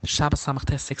Shabbos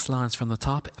Samach 6 lines from the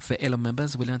top. For Elam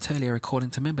members, we learned earlier, according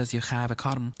to members, you have a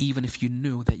carbon even if you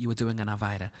knew that you were doing an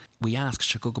Avaida. We ask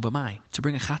Shagug B'mai. To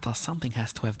bring a Chatas, something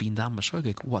has to have been done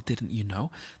b'shogeg. What didn't you know?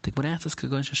 The Gemara answers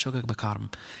Kagon Shagug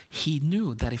B'karm. He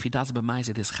knew that if he does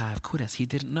B'maizid is Chayav Kudes. He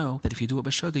didn't know that if you do it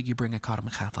b'shogeg, you bring a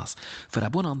carbon Chatas. For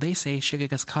Abunan, they say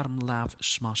Shageg as carbon lav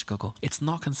shmash Shagug. It's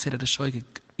not considered a shogeg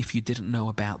if you didn't know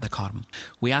about the carbon.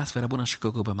 We ask for Rabbunan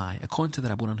Shagug B'mai. According to the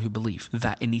Rabbunan who believe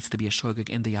that it needs to be a shogeg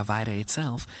in the Avaida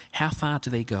itself, how far do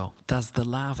they go? Does the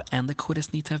lav and the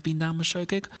kudis need to have been done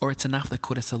b'shogeg, or it's enough the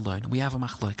kudis alone? We have a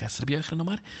machlokas. Rabbi Yochanan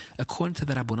Omar, according to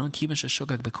the Rabbunan, kivan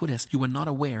sheshogeg b'kudis, you were not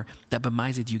aware that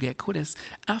b'maizid you get kudis.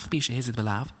 Af b'shehizid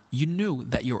b'lav, you knew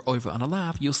that you're over on a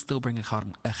lav, you'll still bring a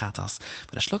chatas.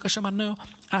 But a shloka shemar no,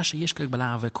 asher yishkeg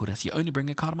b'lav v'kudis. You only bring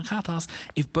a carbon chatas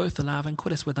if both the lav and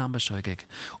kudis were done b'shogeg.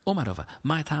 Omarova,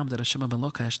 my time that Shimon ben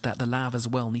Lokesh that the lav as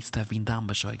well needs to have been done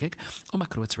b'shogeg.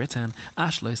 Omakru, it's written,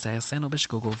 Ashlo says seno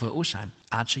b'shgogol v'ushaim.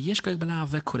 Ad sheyishkeg b'lav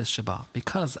v'kudis sheba.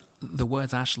 Because the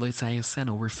words Ashlo says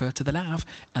seno refer to the lav,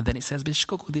 and then it says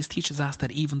b'shgogol. This teaches us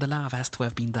that even the lav has to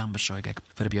have been done b'shogeg.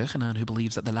 For Rabbi Yochanan, who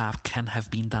believes that the lav can have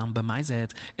been done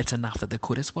b'maized, it's enough that the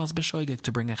kudis was b'shogeg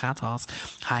to bring a chatas.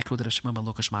 Haikru the Shimon ben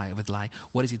Lokesh my v'dlai.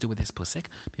 What does he do with this pusik?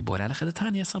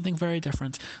 Something very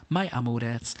different. My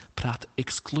amuretz prat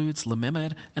excludes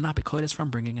lemimad and apikoidis from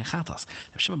bringing a chatas.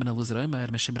 Shimon ben Elazar Omer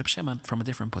Meshim Reb Shimon from a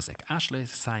different pusik. Ashle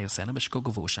sayosena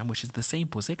b'shkogovusham, which is the same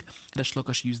pusik that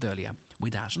Shlokash used earlier. We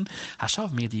dashen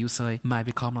hashav made yusay my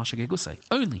become nashagegusay.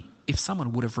 Only if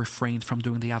someone would have refrained from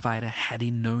doing the Avaida had he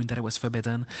known that it was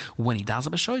forbidden, when he does a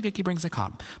b'shogeg, he brings a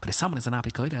carbon. But if someone is an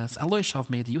apikoides,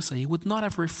 aloishav made yusay, he would not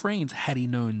have refrained had he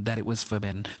known that it was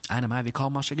forbidden.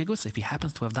 If he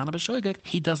happens to have done a b'shogeg,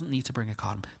 he doesn't need to bring a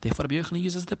carbon. Therefore, Rabbi Yochanan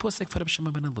uses the pusik for Rabbi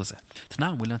Shimon ben Elazar.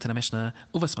 Now we learned in the Mishnah,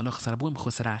 we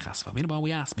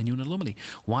ask,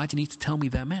 why do you need to tell me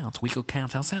the amount? We could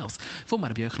count ourselves. For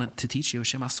Rabbi Yochanan to teach you,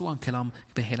 if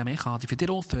you did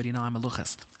all 39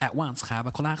 meluchas at once,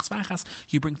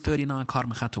 you bring 39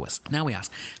 carbon chatuas. Now we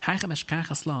ask,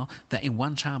 that in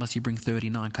one Shabbos you bring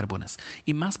 39 carbonas.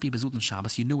 It must be Bezudan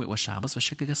Shabbos, you knew it was Shabbos,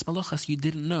 you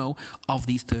didn't know of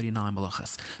these 39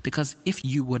 meluchas. Because if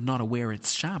you were not aware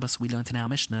it's Shabbos, we learned in our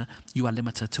Mishnah, you are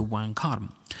limited to one carbon.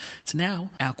 So now,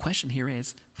 our question here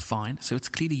is, fine, so it's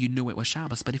clearly you knew it was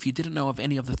Shabbos, but if you didn't know of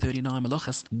any of the 39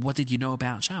 meluchas, what did you know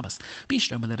about Shabbos? We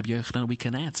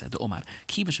can answer the Omar.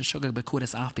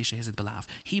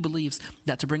 He believes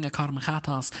that to bring a carbon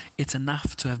chatas, it's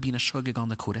enough to have been a shogeg on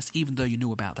the kudas, even though you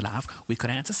knew about the lav. We could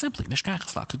answer simply,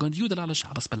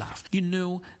 you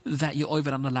knew that you're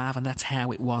over on the lav, and that's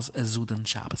how it was a Zudan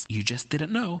Shabbos. You just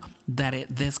didn't know that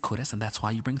there's kudas, and that's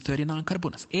why you bring 39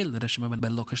 karbunas.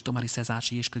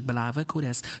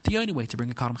 The only way to bring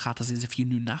a carbon chatas is if you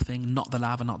knew nothing, not the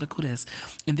lav and not the kudas.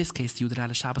 In this case, the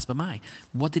Yudral Shabbos b'mai.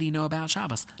 What did he know about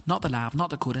Shabbos? Not the lav, not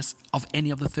the kudas, of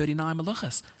any of the 39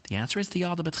 meluchas. The answer is the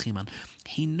Yada B'tchiman.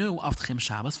 He knew of Tchim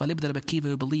Shabbos,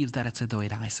 who believes that it's a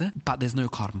doiraisa, but there's no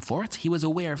carbon for it. He was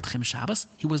aware of Tchim Shabbos.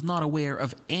 He was not aware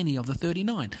of any of the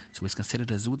 39. So he's considered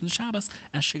a Zudan Shabbos,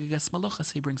 and Shigagas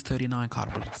Maluchas, he brings 39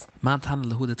 carbons. Mantan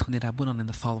Lahuda Tuni Rabunan in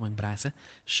the following braise,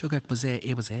 Shugak Bozeh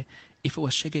Ebozeh, if it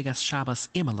was Shigagas Shabbos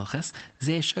Imaluchas,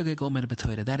 Zeh Shugak Omer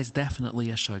Betoida, that is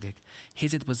definitely a Shugak.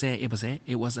 Hizit Bozeh Ebozeh,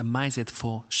 it was a Maizit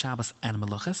for Shabbos and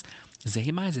Maluchas.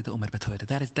 Zehi Maizid Omer Betoida,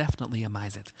 that is definitely a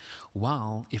Maizid.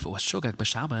 While if it was Shugak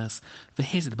B'Shabbos,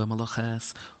 V'hizid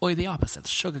B'Maluchas, or the opposite,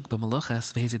 Shugak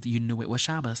B'Maluchas, V'hizid, you knew it was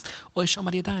Shabbos, or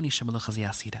Shomar Yadani Shemaluchas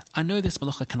Yasida. I know this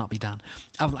Malucha cannot be done.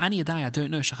 Avl Ani Yadai, I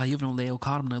don't know Shachayivno Leo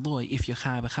Karman Eloi if you're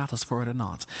Chayav Chatas for it or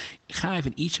not. Chayav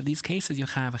in each of these cases, you're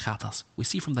Chayav Chatas. We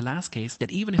see from the last case that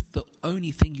even if the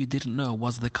only thing you didn't know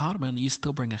was the Karman, you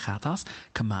still bring a Chatas.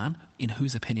 Kaman, in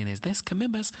whose opinion is this?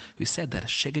 Kamimbas, who said that a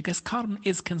Shigagas Karman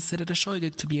is considered a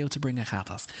shoygig to be able to bring a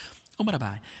chatas. Umar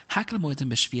Abai, Hakal Moedim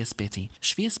b'Shvias Beti.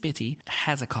 Shvias Beti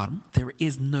has a karm. There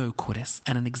is no kuris,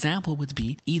 and an example would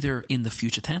be either in the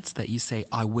future tense that you say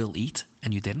I will eat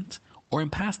and you didn't, or in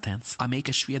past tense I make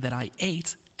a shvia that I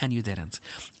ate and you didn't.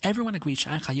 Everyone agrees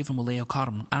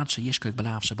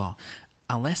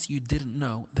unless you didn't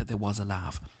know that there was a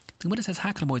lav. The Gemara says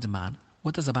Hakal Moedim man.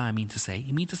 What does Abai mean to say?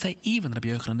 He means to say even Rabbi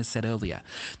Yochanan has said earlier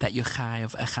that you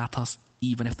chayav a chatas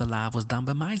even if the lav was done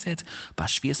by Maizet. But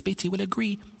Shvias Beti will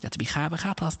agree that to be chayav a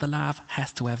chatas, the lav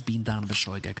has to have been done by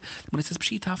Shoygeg. When it says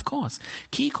Pshita, of course.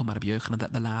 Ki kom Rabbi Yochanan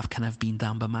that the lav can have been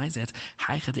done by Maizet.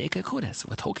 Haicha de'eka kudes.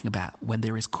 We're talking about when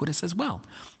there is kudes as well.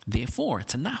 Therefore,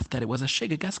 it's enough that it was a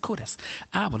shigagas kudes.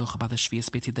 But about the Shvias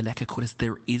Beti, the leka kudes,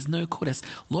 there is no kudes.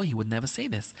 Law, he would never say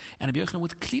this. And Rabbi Yochanan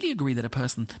would clearly agree that a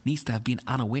person needs to have been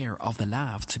unaware of the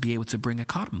lav to be able to bring a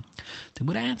carbon. The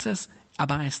Gemara answers,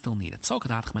 Abai still need it. So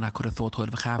I could have thought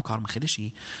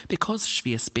because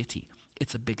Shvias Biti,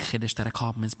 it's a big chiddush that a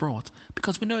carbon is brought.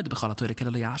 Because we know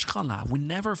the we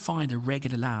never find a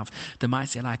regular lav, the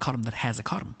maisi alai carbon that has a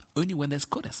carbon. Only when there's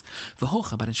kudus.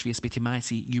 V'hocha, but in Shvias Biti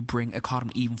maisi, you bring a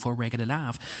carbon even for a regular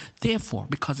lav. Therefore,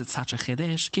 because it's such a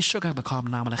chiddush, kishuga b'carbon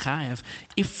namal chayev,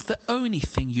 if the only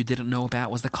thing you didn't know about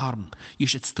was the carbon, you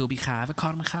should still be chayev a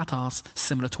carbon chatas,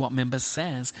 similar to what members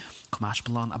says. Kumash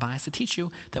Balan Abayas to teach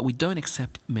you that we don't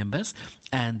accept members,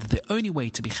 and the only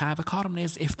way to be chayav a carbon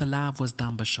is if the lav was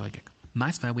done b'shoigig.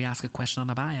 Maisva, we ask a question on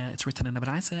Abaya. It's written in the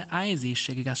Braisa.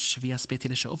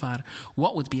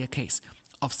 What would be a case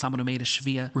of someone who made a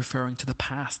shvia referring to the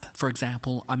past? For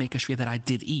example, I make a shvia that I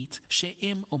did eat. If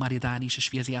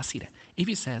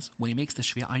he says, when he makes the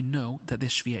shvia, I know that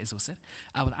this shvia is usir.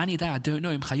 I don't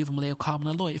know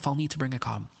if I'll need to bring a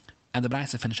carbon. And the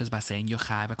Braisa finishes by saying,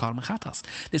 Yochai v'karm chatas.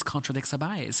 This contradicts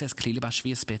Abaya. It says clearly by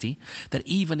shvia spiti that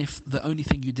even if the only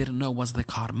thing you didn't know was the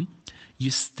karm, you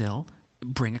still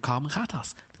bring a carbon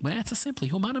chatas. When answer simply,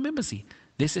 humana members.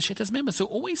 This is shittas members who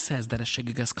always says that a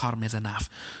shigigas carbon is enough.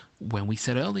 When we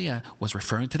said earlier, was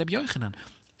referring to the Yochanan,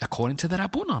 according to the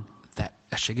Rabbunon, that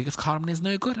a shigigas carbon is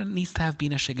no good and it needs to have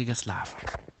been a shigigas lav.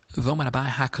 V'omar abai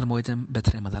hakal moedim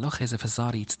betrema. The loch is if a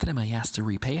zari it's trema, he has to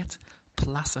repay it.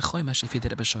 Plus a chomesh if you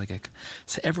did it b'shoigeg.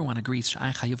 So everyone agrees you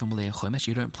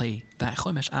don't play that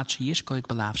chomesh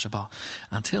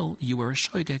until you were a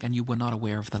shoigeg and you were not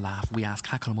aware of the lav. We ask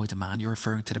hakal moed man, you're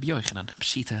referring to the Yochanan.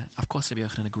 Pshita, of course the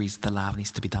Yochanan agrees the lav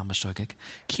needs to be done b'shoigeg.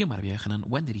 Kiyumar Yochanan,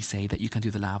 when did he say that you can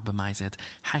do the lav b'maized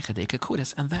haichadeka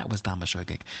kudas and that was done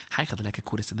b'shoigeg? Haichadeka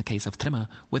kudas in the case of trima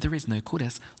where there is no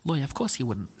kudas, loy of course he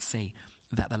wouldn't say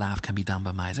that the lav can be done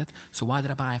b'maized. So why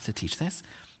did Abai have to teach this?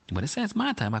 When it says,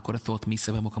 my time, I could have thought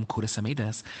Misa b'mukam kudas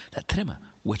amidas, that trima,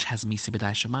 which has Misa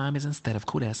b'dai shemaim, is instead of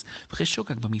kudas,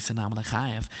 v'chishukak b'misa nam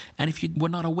lechayev, and if you were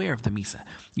not aware of the Misa,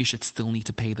 you should still need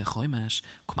to pay the choimesh.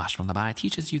 Kumash from the Bai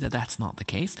teaches you that that's not the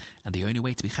case, and the only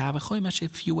way to be chayav a choimesh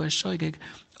if you were shoigig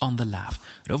on the lav.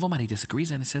 Rav Omari disagrees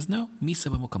and he says, no,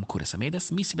 Misa b'mukam kudas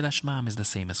amidas, Misa b'dai shemaim is the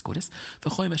same as kudas,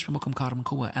 v'choimesh b'mukam karm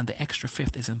kua, and the extra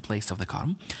fifth is in place of the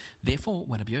karm. Therefore,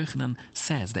 when Rabbi Yochanan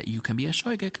says that you can be a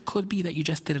shoigig, could be that you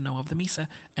just didn't know of the Misa,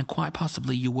 and quite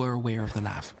possibly you were aware of the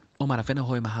lav.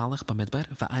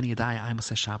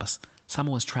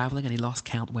 Someone was traveling and he lost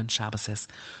count when Shabbos is.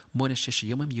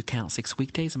 You count 6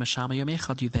 weekdays,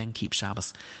 and you then keep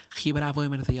Shabbos.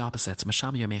 The opposite.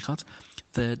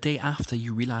 The day after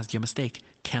you realized your mistake,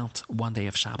 count 1 day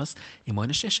of Shabbos,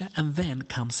 and then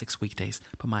come 6 weekdays.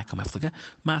 The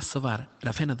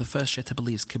first shita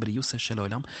believes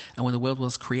and when the world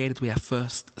was created, we have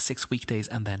first 6 weekdays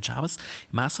and then Shabbos.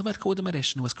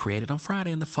 Was created on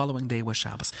Friday and the following day was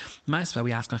Shabbos.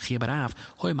 We ask on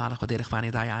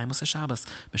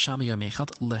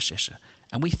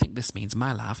and we think this means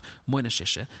my lav,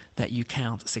 that you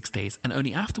count 6 days and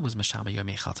only afterwards Mashama Yom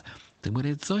Echad. The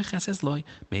Murid says loy,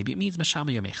 maybe it means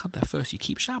Mashama Yom Echad, that first you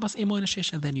keep Shabbos and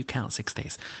then you count 6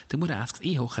 days. The Murid asks,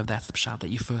 if that's the pshat that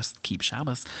you first keep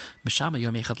Shabbos, Mashama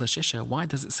Yom Echad l'shisha, why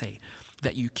does it say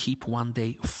that you keep 1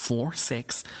 day for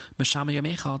 6? Mashama Yom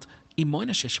Echad,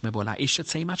 it should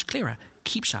say much clearer.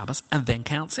 Keep Shabbos and then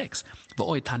count 6.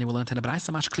 But Tani will learn in the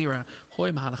Braisa much clearer.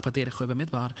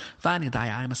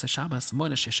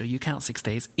 You count 6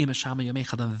 days,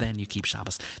 and then you keep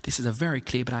Shabbos. This is a very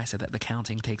clear Braisa that the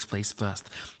counting takes place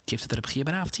first. And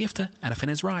if it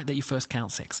is right that you first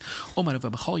count 6.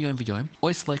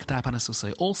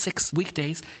 All 6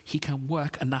 weekdays he can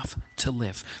work enough to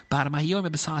live.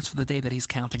 Besides for the day that he's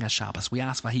counting as Shabbos. We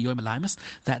ask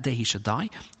that day he should die.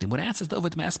 Then what answers the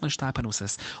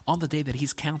on the day that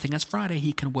he's counting as Friday,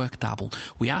 he can work double.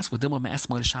 We ask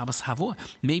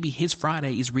maybe his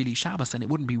Friday is really Shabbos and it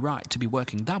wouldn't be right to be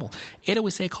working double.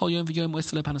 We say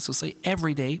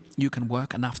every day you can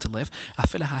work enough to live.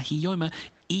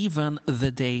 Even the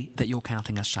day that you're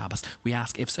counting as Shabbos. We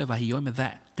ask, if so,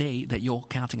 that day that you're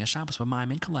counting as Shabbos,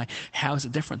 how is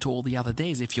it different to all the other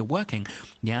days if you're working?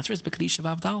 The answer is,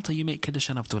 you make Kiddush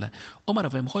and Avdullah.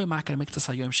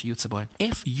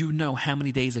 If you know how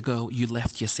many days ago you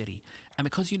left your city, and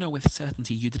because you know with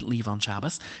certainty you didn't leave on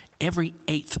Shabbos, every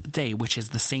 8th day, which is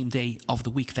the same day of the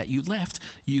week that you left,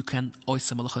 you can But it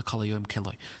says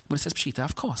Pshita,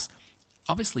 of course.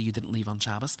 Obviously, you didn't leave on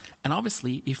Shabbos, and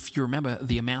obviously, if you remember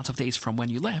the amount of days from when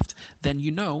you left, then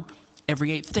you know every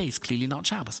 8th day is clearly not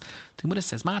Shabbos. The Gemara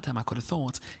says, Matam, I could have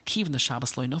thought, Kivin the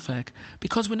Shabbos loy nufik,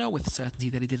 because we know with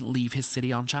certainty that he didn't leave his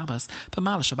city on Shabbos, but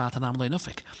Mala Shabbat Adam loy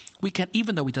nufik. We can,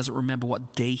 even though he doesn't remember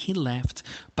what day he left,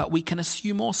 but we can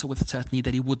assume also with certainty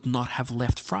that he would not have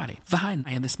left Friday.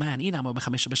 And this man, even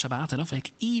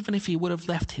if he would have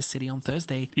left his city on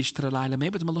Thursday, he should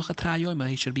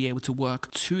be able to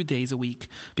work 2 days a week,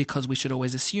 because we should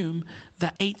always assume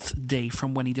the 8th day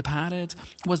from when he departed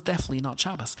was definitely not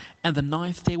Shabbos, and the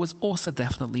 9th day was also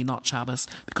definitely not Shabbos,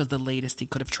 because the latest he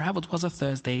could have traveled was a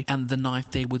Thursday, and the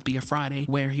 9th day would be a Friday,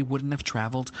 where he wouldn't have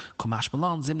traveled.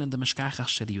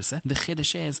 The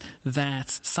Chiddush is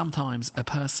that sometimes a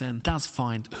person does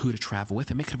find who to travel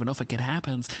with, and it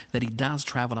happens that he does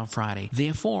travel on Friday.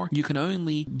 Therefore, you can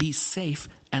only be safe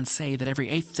and say that every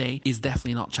 8th day is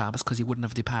definitely not Shabbos because he wouldn't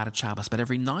have departed Shabbos, but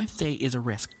every 9th day is a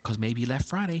risk because maybe he left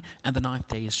Friday and the 9th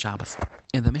day is Shabbos.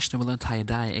 In the Mishnah we learned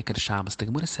Hayadaya Ekad Shabbos. The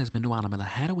Gemara says,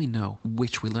 how do we know,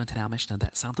 which we learned in our Mishnah,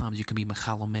 that sometimes you can be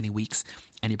mechal on many weeks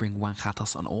and you bring one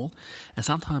chatos on all, and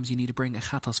sometimes you need to bring a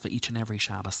chatos for each and every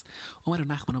Shabbos. There are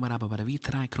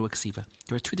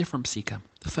 2 different psika.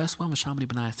 The first one was Shamri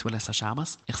B'nai Twiles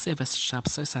Shabbos,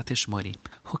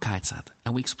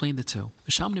 and we explained the two.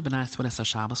 Shamri B'nai Twiles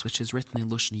Shabbos, which is written in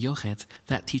Lushan Yochet,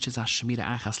 that teaches us Shemira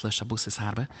Achas LeShabbusis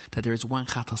Harbe, that there is one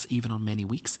chatos even on many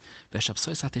weeks.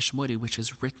 V'Shabsosat which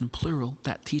is written plural,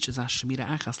 that teaches us Shemira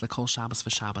Achas LeKol Shabbos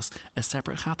v'Shabbos, a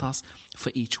separate chatos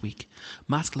for each week.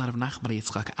 Maskal of Nachmar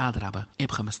Yitzchak Adraba,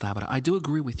 Ibcha Mestabara. I do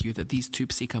agree with you that these two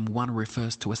psikim, one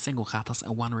refers to a single chatos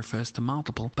and one refers to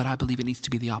multiple, but I believe it needs to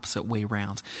be the opposite way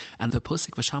round. And the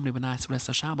pusik v'Shamri B'nai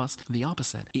Twiles Shabbos, the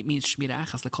opposite. It means Shemira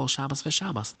Achas LeKol Shabbos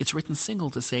v'Shabbos. It's written single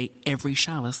to say every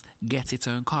Shabbos gets its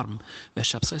own korban.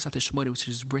 Which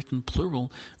is written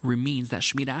plural, means that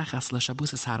Shmira Achas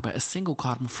LeShabbusis Harbe, a single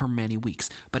korban for many weeks.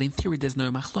 But in theory, there's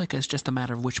no machloika, it's just a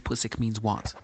matter of which pusik means what.